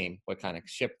their name what kind of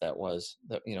ship that was,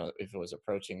 that if it was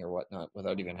approaching or whatnot,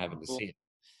 without even having to Cool. see it.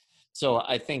 So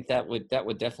I think that would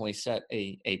definitely set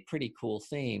a pretty cool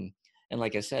theme. And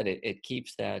like I said, it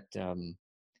keeps that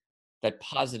that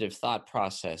positive thought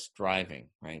process driving,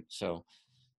 right? So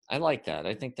I like that.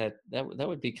 I think that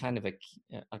would be kind of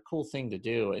a cool thing to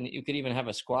do. And you could even have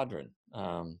a squadron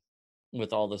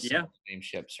with all the same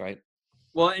ships, right?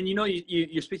 Well, and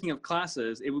you're speaking of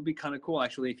classes. It would be kind of cool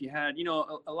actually if you had,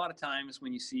 a lot of times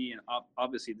when you see, and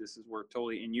obviously this is we're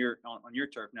totally on your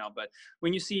turf now, but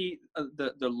when you see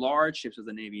the large ships of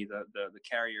the Navy, the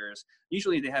carriers,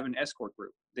 usually they have an escort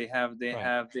group. They have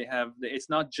it's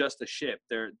not just a ship.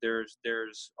 There's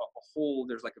a whole,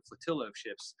 there's like a flotilla of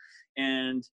ships,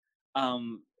 and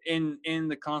in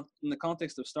the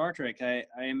context of Star Trek, I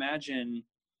imagine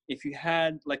if you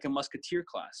had like a musketeer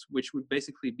class, which would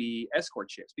basically be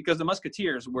escort ships, because the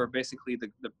musketeers were basically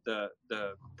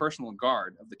the personal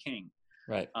guard of the king.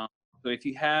 Right. So if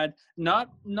you had not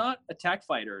attack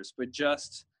fighters, but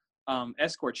just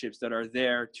escort ships that are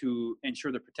there to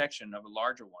ensure the protection of a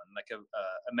larger one, like a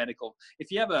medical. If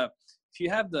you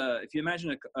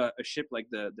imagine a ship like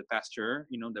the Pasteur,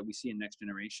 that we see in Next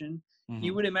Generation, Mm-hmm.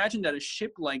 you would imagine that a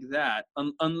ship like that,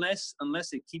 unless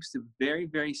it keeps to very,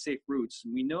 very safe routes,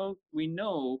 we know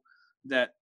that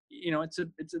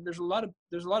there's a lot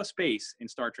of space in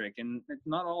Star Trek, and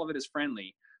not all of it is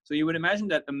friendly. So you would imagine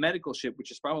that a medical ship,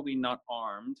 which is probably not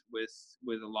armed with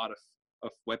a lot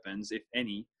of weapons, if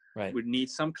any, right, would need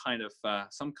some kind of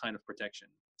protection.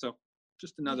 So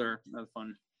just another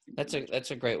fun. That's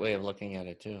a great way of looking at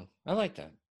it too. I like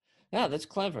that. Yeah, that's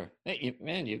clever. Hey,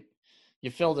 you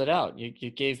filled it out.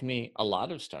 You gave me a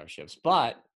lot of starships,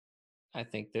 but I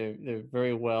think they're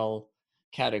very well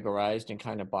categorized and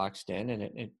kind of boxed in,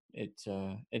 and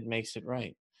it makes it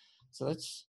right. So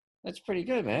that's pretty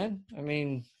good, man. I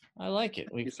mean, I like it.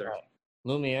 We've got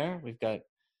Lumiere, we've got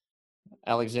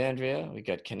Alexandria, we've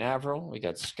got Canaveral, we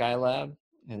got Skylab,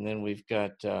 and then we've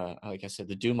got like I said,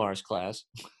 the Dumars class.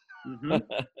 Mm-hmm.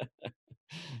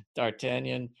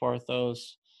 D'Artagnan,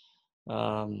 Porthos,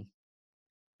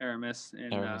 Aramis,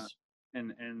 and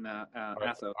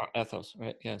Athos,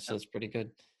 right? Yeah, so it's pretty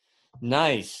good.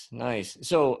 Nice.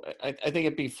 So I think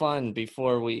it'd be fun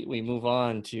before we move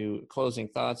on to closing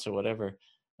thoughts or whatever.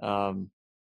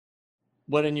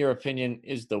 What, in your opinion,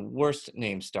 is the worst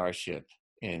named starship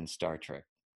in Star Trek?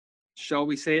 Shall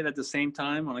we say it at the same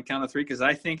time on a count of 3? Because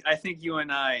I think you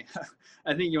and I,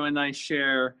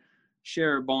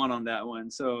 share a bond on that one.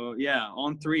 So yeah,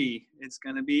 on 3, it's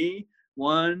gonna be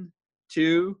 1,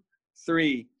 2,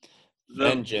 3.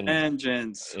 The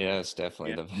Vengeance. Yes,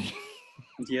 definitely.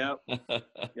 Yeah. Yep.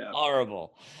 Yep.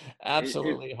 Horrible.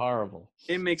 Absolutely horrible.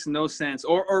 It makes no sense,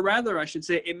 or rather, I should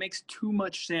say, it makes too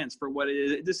much sense for what it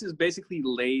is. This is basically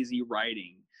lazy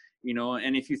writing,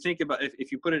 And if you think about,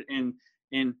 if you put it in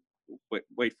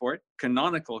wait for it,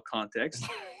 canonical context,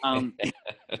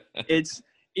 it's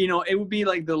it would be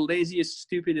like the laziest,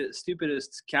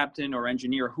 stupidest captain or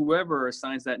engineer, whoever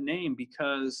assigns that name,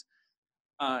 because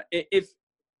if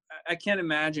I can't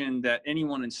imagine that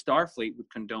anyone in Starfleet would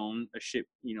condone a ship,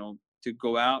 to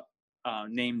go out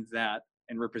named that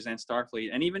and represent Starfleet.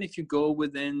 And even if you go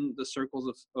within the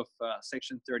circles of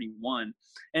Section 31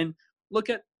 and look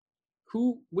at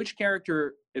which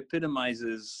character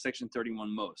epitomizes Section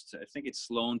 31 most, I think it's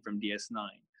Sloan from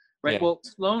DS9, right? Yeah. Well,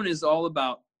 Sloan is all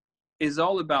about.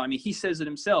 I mean, he says it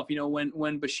himself.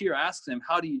 When Bashir asks him,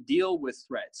 "How do you deal with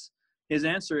threats?" his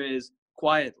answer is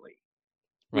quietly.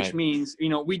 Which right. means,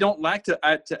 we don't like to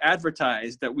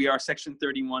advertise that we are Section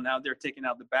 31 out there taking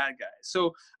out the bad guys.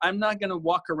 So I'm not going to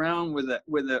walk around with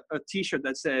a T-shirt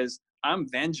that says, "I'm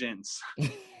vengeance."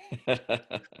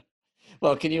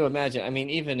 Well, can you imagine? I mean,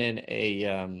 even in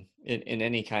in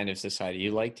any kind of society,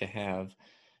 you like to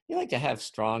have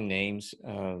strong names,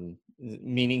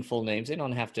 meaningful names. They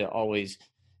don't have to always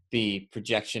be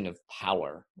projection of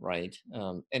power, right?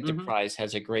 Enterprise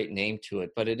has a great name to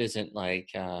it, but it isn't like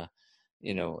a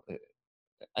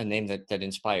name that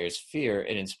inspires fear.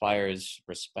 It inspires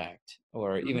respect.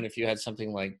 Or even if you had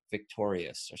something like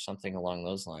Victorious or something along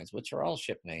those lines, which are all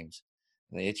ship names,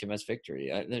 the HMS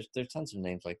Victory, there's tons of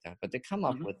names like that, but they come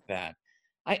up with that.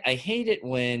 I hate it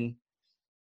when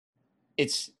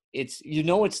it's it's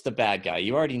the bad guy.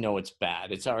 You already know it's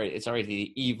bad. It's already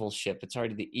the evil ship. It's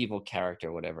already the evil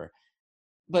character, whatever.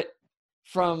 But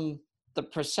from the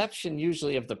perception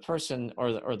usually of the person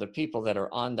or the people that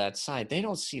are on that side, they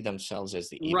don't see themselves as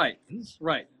the evil Right. ones,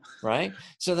 Right. right?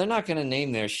 So they're not going to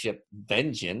name their ship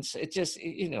Vengeance. It just,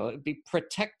 it'd be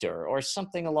Protector or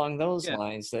something along those Yeah.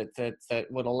 lines that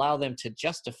would allow them to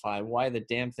justify why the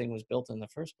damn thing was built in the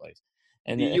first place.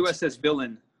 And The USS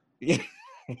Villain. yeah,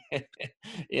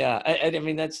 yeah. I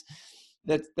mean,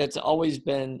 that's always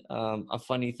been a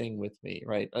funny thing with me,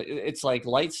 right? It's like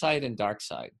light side and dark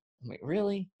side. I'm like,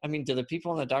 really? I mean, do the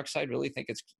people on the dark side really think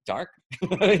it's dark?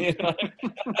 You know?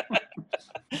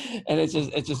 And it's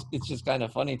just kind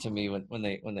of funny to me when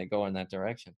they go in that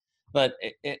direction. But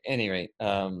at any rate,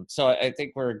 so I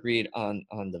think we're agreed on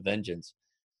the Vengeance.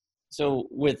 So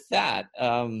with that,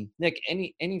 Nick,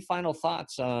 any final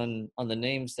thoughts on the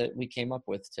names that we came up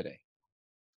with today?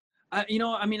 I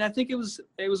think it was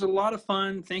a lot of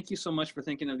fun. Thank you so much for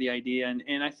thinking of the idea,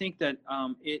 and I think that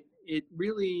it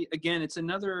really, again, it's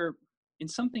another, in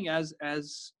something as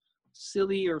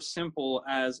silly or simple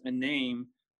as a name.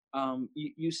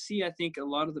 You see, I think, a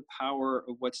lot of the power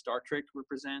of what Star Trek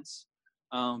represents,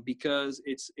 because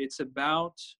it's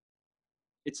about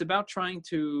trying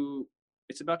to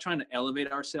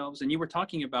elevate ourselves. And you were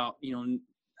talking about,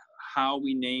 how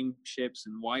we name ships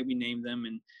and why we name them,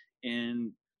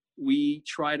 and we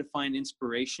try to find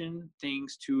inspiration,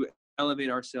 things to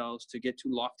elevate ourselves, to get to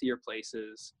loftier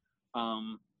places,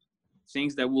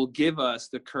 things that will give us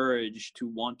the courage to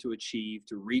want to achieve,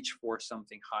 to reach for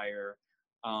something higher.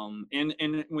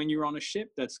 And when you're on a ship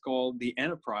that's called the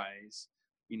Enterprise,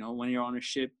 when you're on a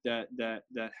ship that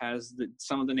has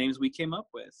some of the names we came up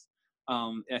with,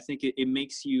 I think it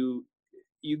makes you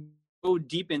go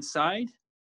deep inside,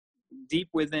 deep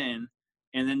within,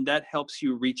 and then that helps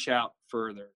you reach out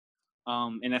further.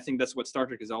 And I think that's what Star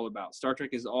Trek is all about. Star Trek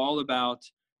is all about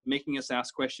making us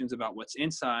ask questions about what's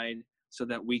inside, so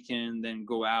that we can then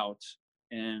go out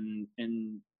and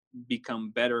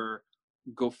become better,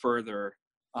 go further.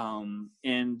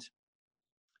 And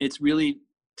it's really,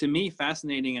 to me,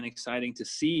 fascinating and exciting to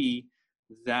see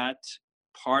that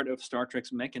part of Star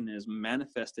Trek's mechanism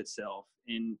manifest itself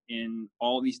in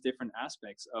all these different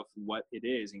aspects of what it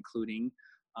is, including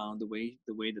the way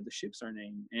that the ships are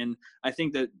named. And I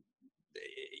think that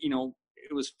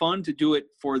it was fun to do it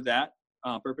for that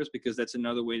purpose, because that's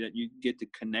another way that you get to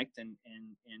connect and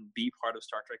be part of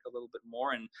Star Trek a little bit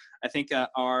more. And I think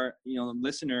our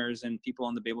listeners and people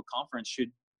on the Babel Conference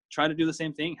should try to do the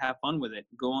same thing. Have fun with it.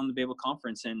 Go on the Babel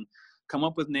Conference and come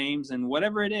up with names, and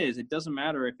whatever it is, it doesn't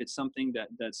matter if it's something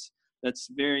that's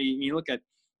very. You look at,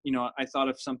 I thought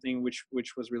of something which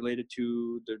was related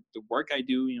to the work I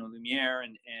do, Lumiere,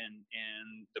 and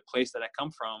the place that I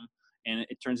come from. And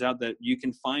it turns out that you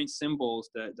can find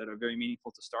symbols that are very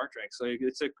meaningful to Star Trek. So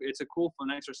it's a cool, fun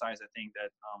exercise, I think,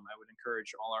 that I would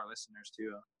encourage all our listeners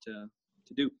to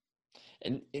do.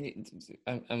 And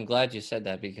I'm glad you said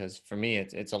that, because for me,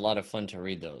 it's a lot of fun to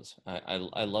read those.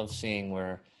 I love seeing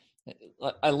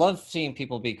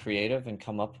people be creative and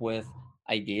come up with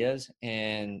ideas,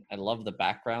 and I love the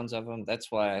backgrounds of them.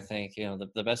 That's why I think,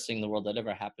 the best thing in the world that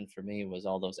ever happened for me was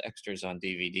all those extras on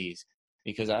DVDs,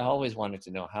 because I always wanted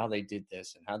to know how they did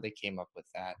this and how they came up with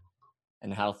that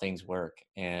and how things work.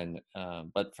 And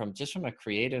but from a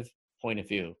creative point of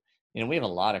view, we have a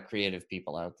lot of creative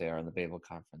people out there on the Babel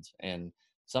Conference, and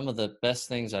some of the best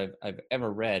things I've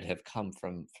ever read have come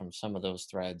from some of those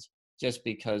threads, just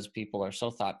because people are so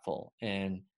thoughtful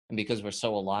and because we're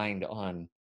so aligned on,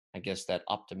 I guess, that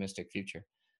optimistic future.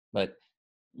 But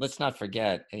let's not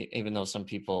forget, even though some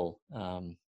people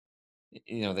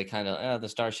they kind of, the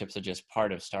starships are just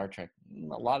part of Star Trek.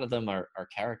 A lot of them are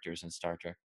characters in Star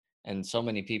Trek, and so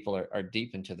many people are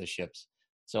deep into the ships.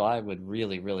 So I would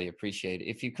really, really appreciate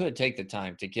if you could take the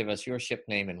time to give us your ship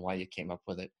name and why you came up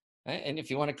with it. And if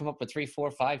you want to come up with 3,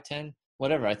 4, 5, 10,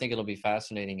 whatever, I think it'll be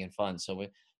fascinating and fun. So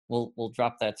we'll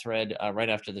drop that thread right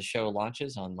after the show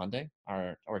launches on Monday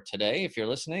or today if you're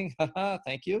listening.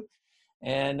 Thank you.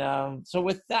 And so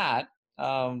with that,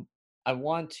 I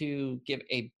want to give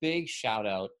a big shout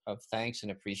out of thanks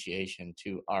and appreciation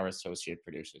to our associate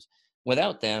producers.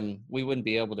 Without them, we wouldn't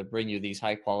be able to bring you these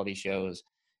high quality shows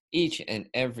each and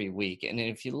every week. And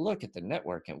if you look at the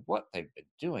network and what they've been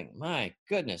doing, my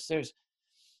goodness, there's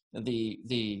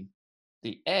the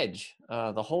Edge,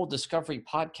 the whole Discovery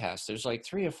podcast. There's like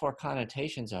 3 or 4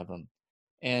 connotations of them,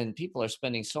 and people are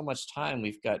spending so much time.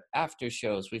 We've got after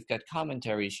shows, we've got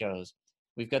commentary shows,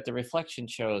 we've got the reflection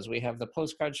shows, we have the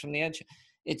postcards from the Edge.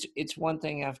 It's one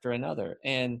thing after another,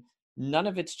 and none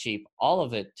of it's cheap. All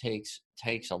of it takes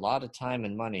a lot of time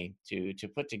and money to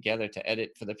put together, to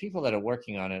edit. For the people that are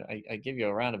working on it, I give you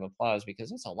a round of applause,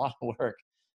 because it's a lot of work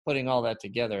putting all that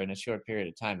together in a short period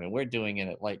of time, and we're doing it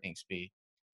at lightning speed.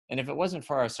 And if it wasn't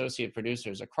for our associate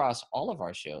producers across all of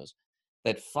our shows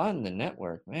that fund the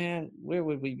network, man, where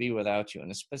would we be without you?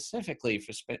 And specifically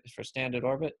for Standard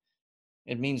Orbit,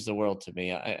 it means the world to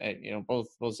me. Both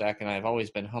Zach and I have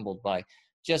always been humbled by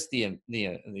just the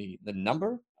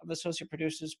number of associate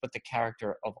producers, but the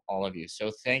character of all of you.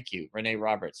 So thank you, Renee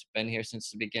Roberts, been here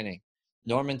since the beginning.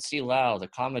 Norman C. Lau, the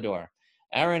Commodore.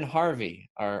 Aaron Harvey,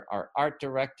 our art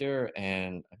director,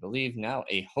 and I believe now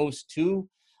a host too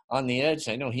on the Edge.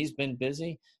 I know he's been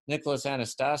busy. Nicholas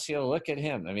Anastasio, look at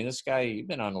him. I mean, this guy, you've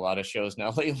been on a lot of shows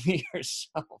now lately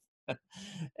yourself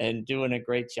and doing a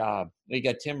great job. We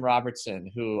got Tim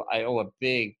Robertson, who I owe a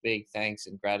big, big thanks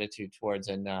and gratitude towards.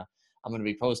 And I'm going to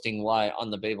be posting why on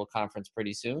the Babel Conference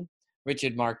pretty soon.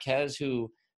 Richard Marquez,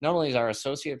 who not only is our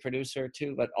associate producer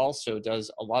too, but also does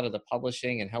a lot of the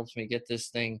publishing and helps me get this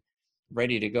thing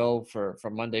ready to go for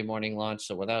Monday morning launch.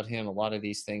 So without him, a lot of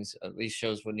these things, these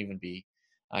shows wouldn't even be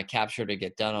captured to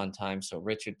get done on time. So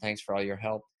Richard, thanks for all your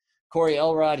help. Corey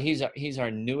Elrod, he's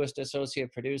our newest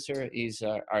associate producer. He's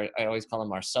I always call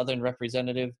him our Southern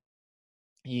representative.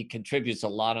 He contributes a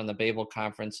lot on the Babel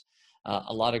Conference,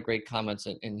 a lot of great comments,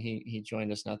 and he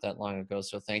joined us not that long ago.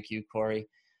 So thank you, Corey.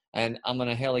 And I'm going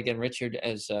to hail again Richard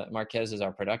as Marquez as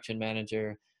our production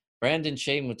manager. Brandon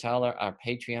Shea Mutala, our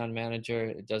Patreon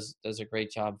manager, does a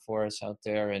great job for us out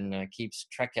there and keeps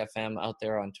Trek FM out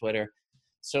there on Twitter.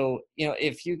 So,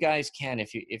 if you guys can,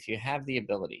 if you have the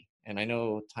ability, and I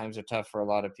know times are tough for a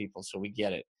lot of people, so we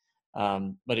get it.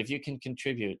 But if you can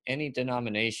contribute any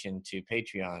denomination to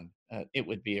Patreon, it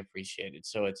would be appreciated.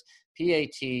 So it's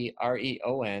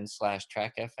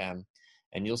patreon.com/Trek FM,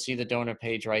 and you'll see the donor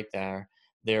page right there.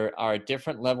 There are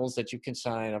different levels that you can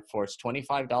sign up for. It's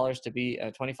 $25 to be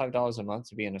 $25 a month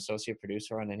to be an associate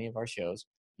producer on any of our shows.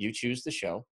 You choose the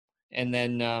show. And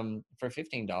then for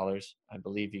 $15, I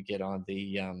believe you get on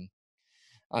the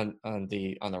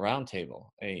round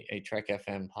table, a Trek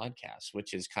FM podcast,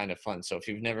 which is kind of fun. So if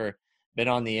you've never been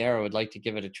on the air or would like to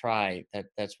give it a try,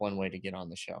 that's one way to get on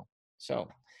the show. So,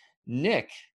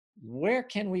 Nick, where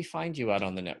can we find you out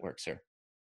on the network, sir?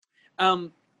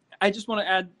 I just want to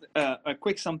add a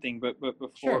quick something, but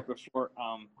before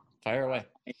fire away.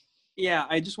 Yeah,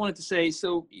 I just wanted to say,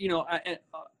 so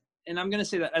and I'm going to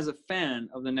say that as a fan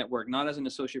of the network, not as an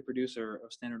associate producer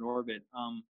of Standard Orbit.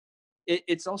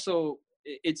 It's also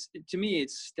to me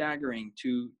it's staggering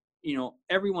to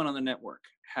everyone on the network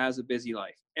has a busy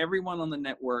life. Everyone on the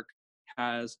network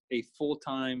has a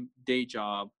full-time day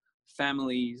job,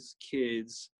 families,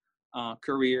 kids,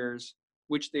 careers,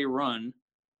 which they run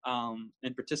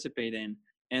and participate in,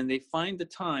 and they find the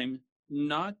time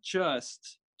not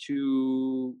just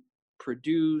to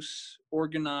produce,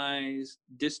 organize,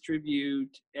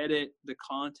 distribute, edit the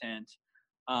content,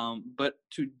 but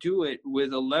to do it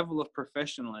with a level of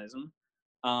professionalism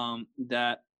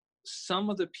that some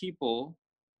of the people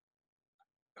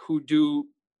who do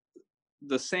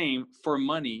the same for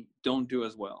money don't do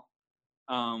as well.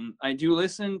 I do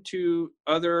listen to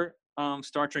other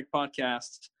Star Trek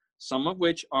podcasts, some of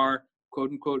which are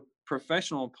quote unquote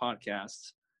professional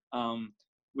podcasts,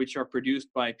 which are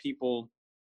produced by people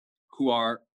who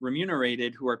are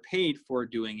remunerated, who are paid for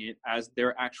doing it as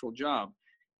their actual job.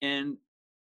 And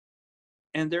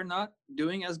they're not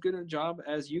doing as good a job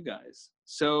as you guys.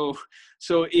 So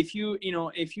if you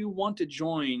want to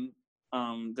join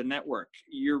the network,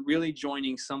 you're really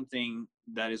joining something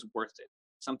that is worth it,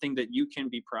 something that you can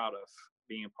be proud of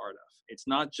being a part of. It's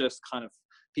not just kind of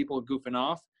people goofing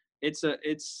off. It's a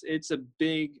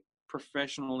big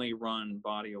professionally run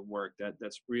body of work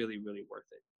that's really, really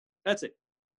worth it. That's it.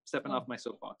 Stepping off my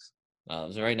soapbox. It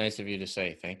was very nice of you to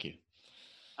say. Thank you.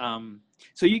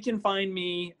 So you can find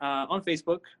me on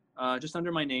Facebook, just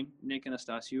under my name, Nick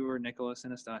Anastasio or Nicholas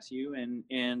Anastasio,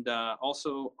 and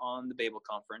also on the Babel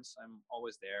Conference. I'm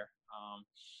always there,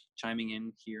 chiming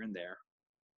in here and there.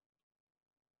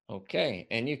 Okay,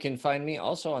 and you can find me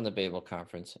also on the Babel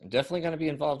Conference. I'm definitely going to be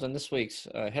involved in this week's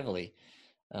heavily.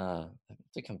 I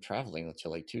think I'm traveling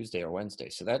until like Tuesday or Wednesday,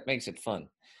 so that makes it fun.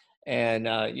 And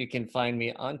you can find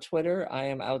me on Twitter. I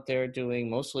am out there doing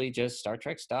mostly just Star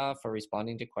Trek stuff or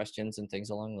responding to questions and things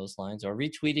along those lines, or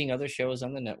retweeting other shows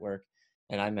on the network.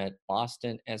 And I'm at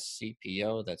Boston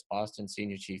SCPO. That's Boston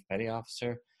Senior Chief Petty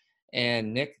Officer.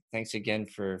 And Nick, thanks again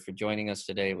for joining us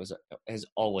today. It was, as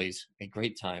always, a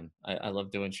great time. I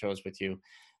love doing shows with you.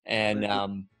 And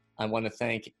I want to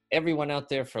thank everyone out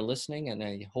there for listening. And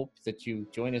I hope that you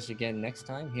join us again next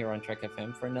time here on Trek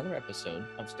FM for another episode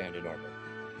of Standard Orbit.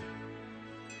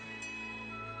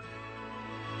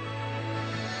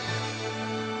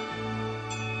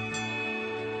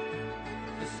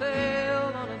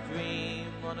 Sailed on a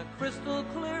crystal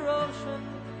clear ocean,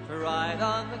 to ride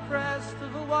on the crest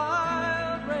of a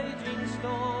wild raging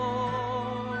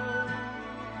storm,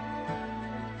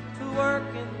 to work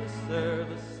in the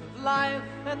service of life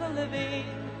and the living,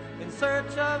 in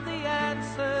search of the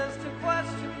answers to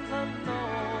questions unknown,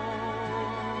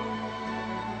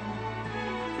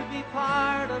 to be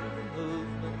part of the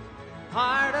movement,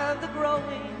 part of the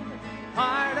growing,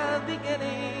 part of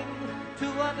beginning to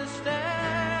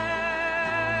understand.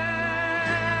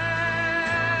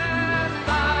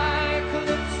 I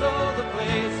calypso, the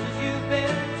places you've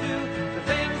been to, the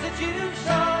things that you've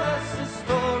shown us, the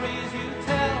stories you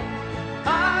tell.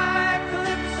 I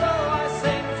calypso, I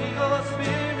sing to your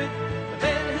spirit, the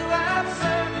men who have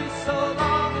served you so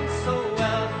long and so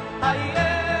well. I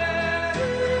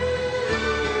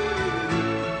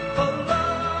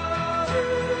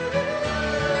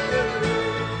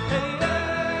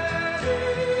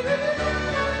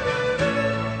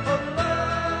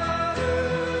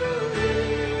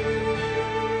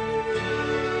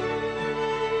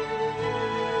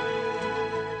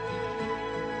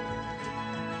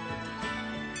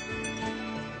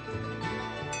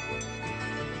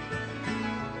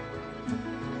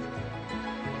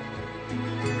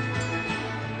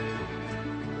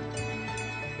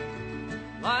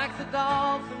like the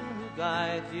dolphin who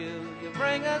guides you, you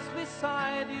bring us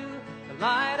beside you, to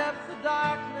light up the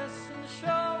darkness and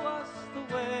show us the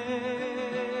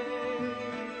way.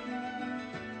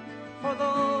 For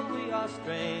though we are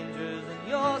strangers in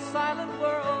your silent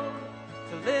world,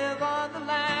 to live on the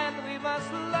land we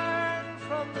must learn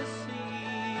from the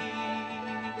sea,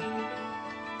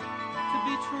 to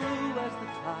be true as the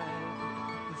tide,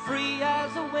 free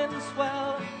as a wind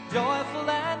swell, joyful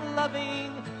and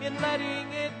loving in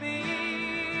letting it be.